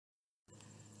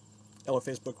Hello,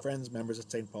 Facebook friends, members of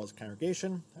St. Paul's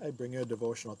Congregation. I bring you a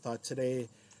devotional thought today.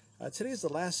 Today is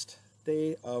the last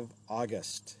day of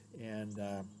August, and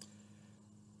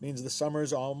means the summer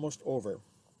is almost over.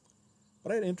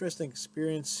 But I had an interesting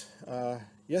experience.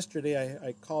 Yesterday,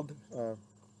 I called a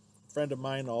friend of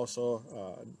mine also.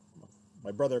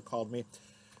 My brother called me.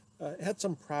 Had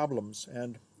some problems,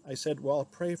 and I said, well, I'll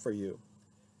pray for you.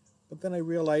 But then I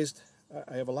realized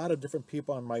I have a lot of different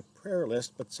people on my prayer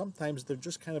list, but sometimes they're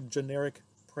just kind of generic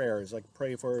prayers, like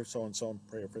pray for so-and-so and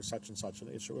pray for such and such an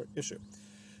issue.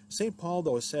 St. Paul,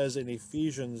 though, says in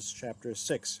Ephesians chapter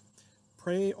 6,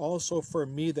 pray also for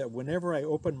me that whenever I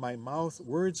open my mouth,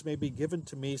 words may be given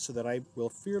to me so that I will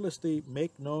fearlessly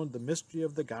make known the mystery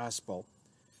of the gospel.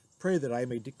 Pray that I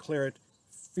may declare it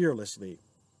fearlessly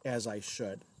as I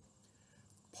should.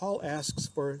 Paul asks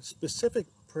for specific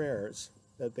prayers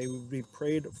that they would be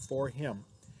prayed for him.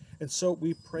 And so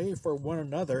we pray for one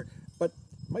another, but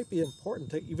it might be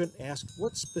important to even ask,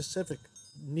 what specific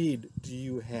need do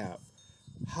you have?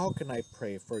 How can I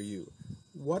pray for you?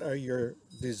 What are your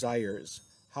desires?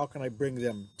 How can I bring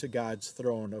them to God's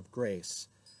throne of grace?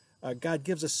 God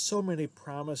gives us so many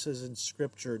promises in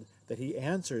Scripture that he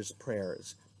answers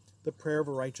prayers. The prayer of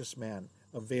a righteous man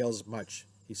avails much,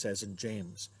 he says in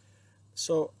James.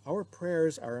 So our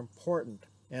prayers are important.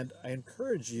 And I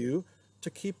encourage you to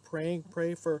keep praying.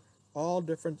 Pray for all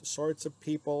different sorts of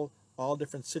people, all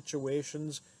different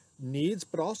situations, needs,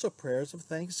 but also prayers of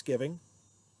thanksgiving.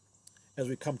 As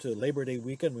we come to Labor Day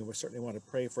weekend, we will certainly want to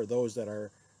pray for those that are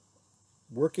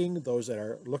working, those that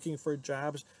are looking for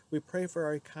jobs. We pray for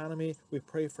our economy. We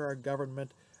pray for our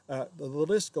government. The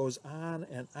list goes on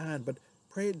and on, but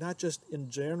pray not just in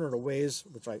general ways,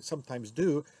 which I sometimes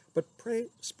do, but pray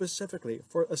specifically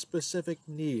for a specific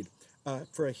need.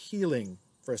 For a healing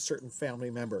for a certain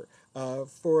family member,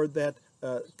 for that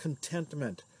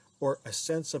contentment or a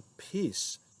sense of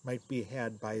peace might be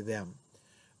had by them.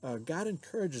 God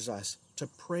encourages us to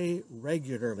pray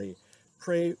regularly,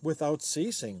 pray without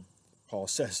ceasing, Paul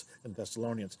says in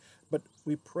Thessalonians. But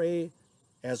we pray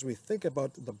as we think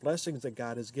about the blessings that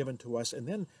God has given to us, and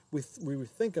then we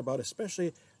think about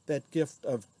especially that gift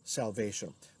of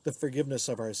salvation, the forgiveness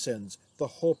of our sins, the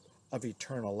hope of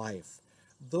eternal life.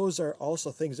 Those are also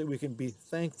things that we can be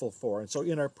thankful for. And so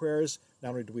in our prayers, not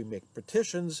only do we make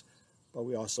petitions, but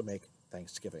we also make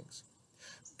thanksgivings.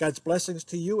 God's blessings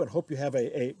to you, and hope you have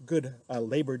a good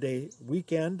Labor Day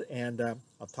weekend, and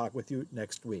I'll talk with you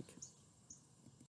next week.